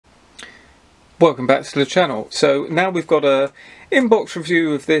Welcome back to the channel. So now we've got a inbox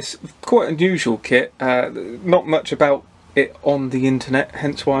review of this quite unusual kit. Not much about it on the internet,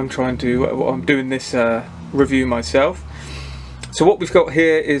 hence why I'm doing this review myself. So what we've got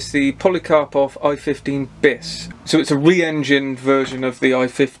here is the Polikarpov I15bis. So it's a re-engined version of the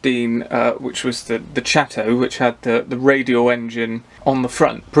i15, which was the Chateau, which had the radial engine on the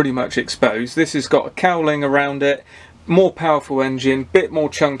front, pretty much exposed. This has got a cowling around it, more powerful engine, bit more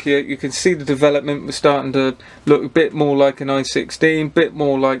chunkier. You can see the development was starting to look a bit more like an i16, bit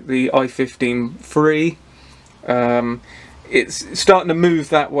more like the i15 it's starting to move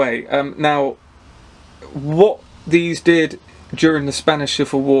that way. Now, what these did during the Spanish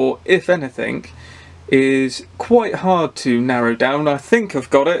Civil War, if anything, is quite hard to narrow down. I think I've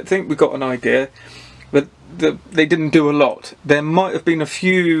got it. I think we've got an idea, but they didn't do a lot. There might have been a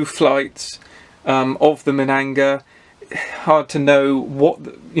few flights of them in anger. Hard to know what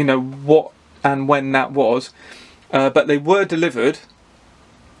and when that was, but they were delivered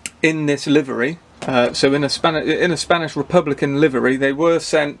in this livery. So in a Spanish Republican livery, they were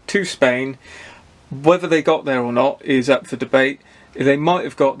sent to Spain. Whether they got there or not is up for debate. They might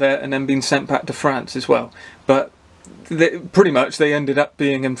have got there and then been sent back to France as well. But pretty much they ended up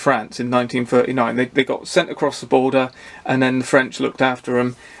being in France in 1939. They got sent across the border, and then the French looked after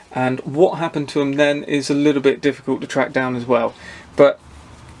them. And what happened to them then is a little bit difficult to track down as well. But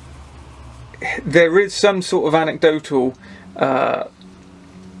there is some sort of anecdotal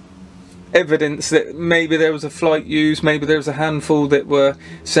evidence that maybe there was a flight used, maybe there was a handful that were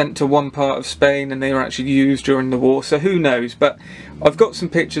sent to one part of Spain and they were actually used during the war, so who knows. But I've got some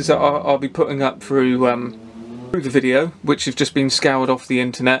pictures that I'll be putting up through the video, which have just been scoured off the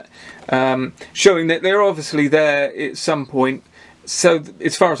internet, showing that they're obviously there at some point. So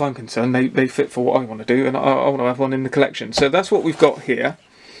as far as I'm concerned, they fit for what I want to do, and I want to have one in the collection. So that's what we've got here.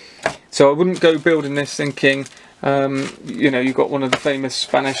 So I wouldn't go building this thinking, you've got one of the famous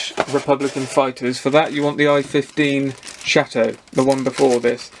Spanish Republican fighters. For that, you want the I15 Chateau, the one before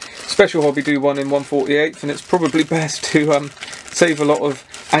this. Special Hobby do one in 1/48, and it's probably best to save a lot of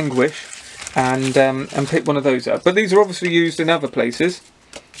anguish and pick one of those up. But these are obviously used in other places,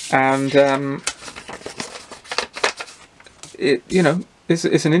 and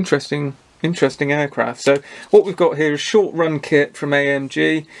it's an interesting aircraft. So what we've got here is short run kit from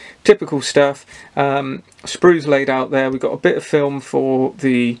AMG, typical stuff. Sprues laid out there. We've got a bit of film for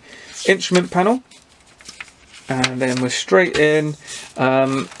the instrument panel, and then we're straight in.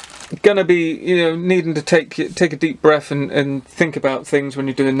 Gonna be needing to take a deep breath and think about things when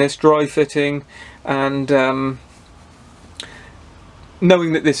you're doing this, dry fitting, and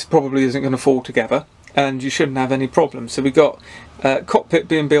knowing that this probably isn't going to fall together, and you shouldn't have any problems. So we've got cockpit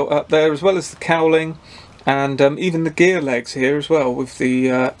being built up there, as well as the cowling, and even the gear legs here as well, with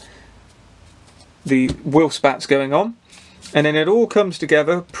the wheel spats going on. And then it all comes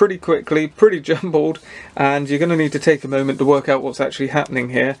together pretty quickly, pretty jumbled, and you're going to need to take a moment to work out what's actually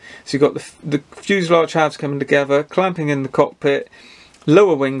happening here. So you've got the fuselage halves coming together, clamping in the cockpit,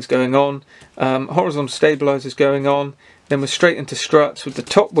 lower wings going on, horizontal stabilizers going on, then we're straight into struts with the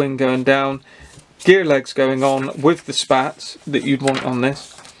top wing going down, gear legs going on with the spats that you'd want on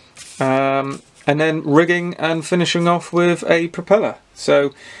this, and then rigging and finishing off with a propeller.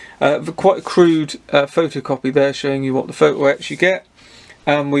 So quite a crude photocopy there showing you what the photo etch you get.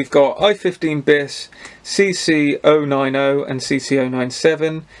 We've got I15bis CC090 and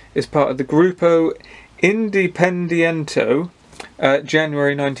CC097 as part of the Grupo Independiente,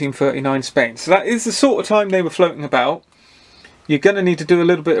 January 1939 Spain. So that is the sort of time they were floating about. You're going to need to do a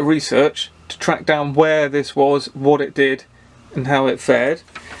little bit of research to track down where this was, what it did, and how it fared.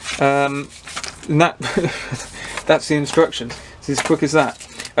 And that's the instructions. It's as quick as that.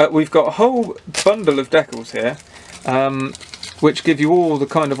 We've got a whole bundle of decals here, which give you all the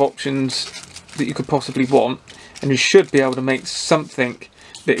kind of options that you could possibly want, and you should be able to make something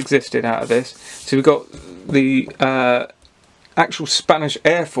that existed out of this. So we've got the actual Spanish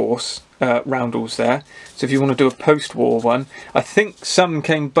Air Force roundels there, so if you want to do a post-war one. I think some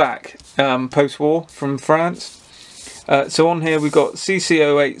came back post-war from France. So on here we've got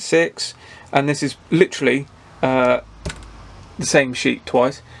CC086, and this is literally the same sheet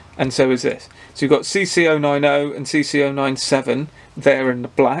twice, and so is this. So you've got CC090 and CC097 there in the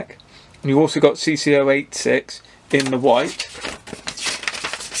black, and you've also got CC086 in the white.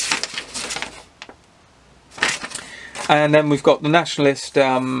 And then we've got the Nationalist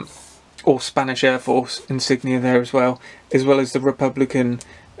or Spanish Air Force insignia there as well as the Republican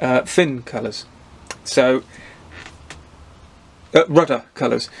fin colours. So rudder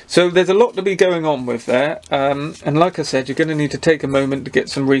colours. So there's a lot to be going on with there, and like I said, you're going to need to take a moment to get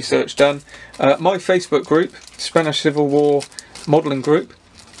some research done. My Facebook group, Spanish Civil War Modelling Group,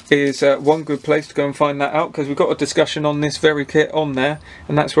 is one good place to go and find that out, because we've got a discussion on this very kit on there,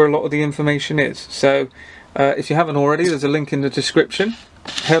 and that's where a lot of the information is. So if you haven't already, there's a link in the description.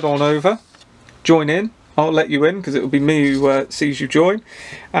 Head on over, join in. I'll let you in because it will be me who sees you join,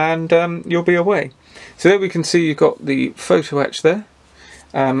 and you'll be away. So there we can see you've got the photo etch there.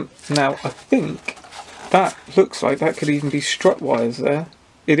 Now I think that looks like that could even be strut wires there.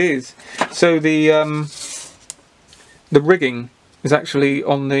 It is. So the rigging is actually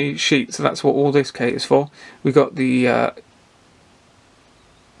on the sheet, so that's what all this kit is for. We've got the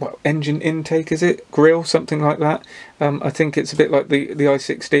engine intake, is it? Grill, something like that. I think it's a bit like the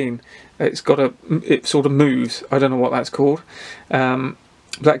I15. It sort of moves. I don't know what that's called.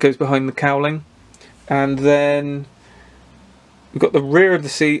 That goes behind the cowling. And then we've got the rear of the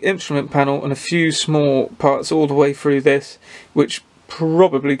seat, instrument panel, and a few small parts all the way through this, which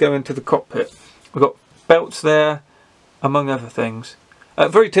probably go into the cockpit. We've got belts there, among other things.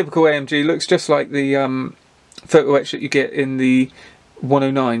 Very typical AMG, looks just like the photo etch that you get in the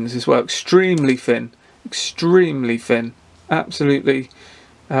 109s as well. Extremely thin, absolutely.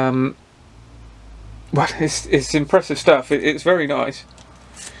 Well, it's impressive stuff. It's very nice.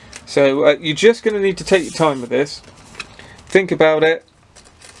 So you're just going to need to take your time with this, think about it,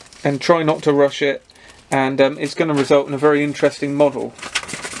 and try not to rush it, and it's going to result in a very interesting model.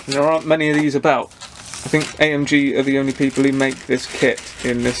 And there aren't many of these about. I think AMG are the only people who make this kit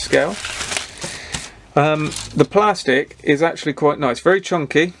in this scale. The plastic is actually quite nice, very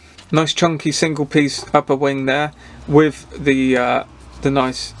chunky, nice chunky single piece upper wing there, with the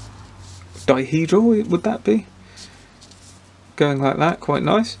nice dihedral, would that be? Going like that, quite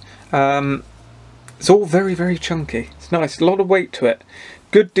nice. It's all very, very chunky. It's nice, a lot of weight to it.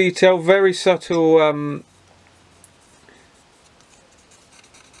 Good detail, very subtle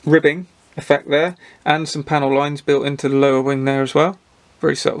ribbing effect there, and some panel lines built into the lower wing there as well.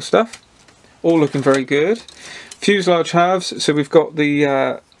 Very subtle stuff. All looking very good. Fuselage halves, so we've got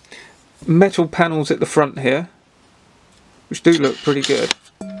the metal panels at the front here, which do look pretty good.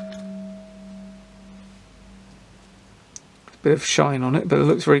 Bit of shine on it, but it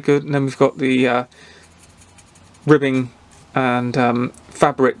looks very good. And then we've got the ribbing and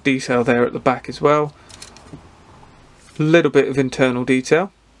fabric detail there at the back as well. A little bit of internal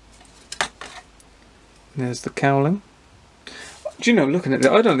detail. There's the cowling. Do you know, looking at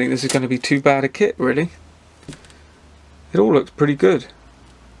it, I don't think this is going to be too bad a kit, really. It all looks pretty good.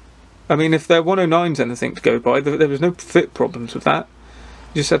 I mean, if their 109's anything to go by, there was no fit problems with that.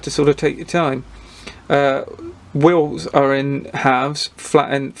 You just had to sort of take your time. Wheels are in halves,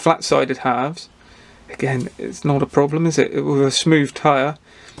 flat-sided halves. Again, it's not a problem, is it? With a smooth tyre,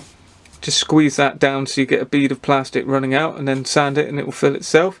 just squeeze that down so you get a bead of plastic running out, and then sand it and it will fill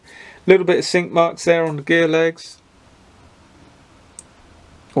itself. A little bit of sink marks there on the gear legs,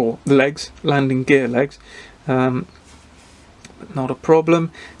 or the legs, landing gear legs. But not a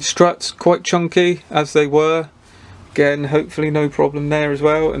problem. Struts quite chunky as they were. Again, hopefully no problem there as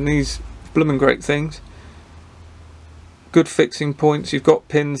well. And these blooming great things. Good fixing points. You've got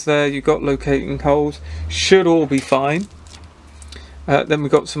pins there. You've got locating holes. Should all be fine. Then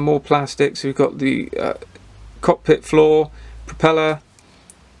we've got some more plastics. We've got the cockpit floor, propeller,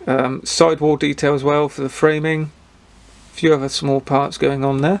 sidewall detail as well for the framing. A few other small parts going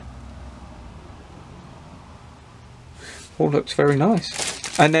on there. All looks very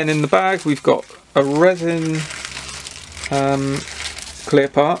nice. And then in the bag we've got a resin clear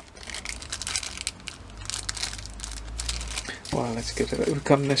part. Well, let's get it. We've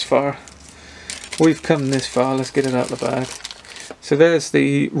come this far. We've come this far. Let's get it out of the bag. So there's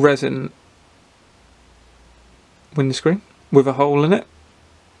the resin windscreen with a hole in it,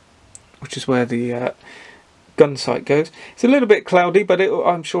 which is where the gun sight goes. It's a little bit cloudy, but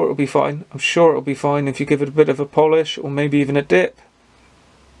I'm sure it'll be fine. I'm sure it'll be fine if you give it a bit of a polish or maybe even a dip.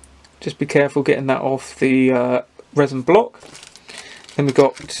 Just be careful getting that off the resin block. Then we've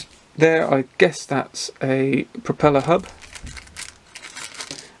got there, I guess that's a propeller hub.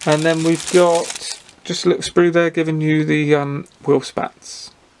 And then we've got just a little sprue there giving you the wheel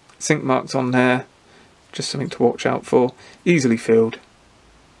spats. Sink marks on there. Just something to watch out for. Easily filled.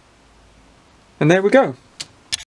 And there we go.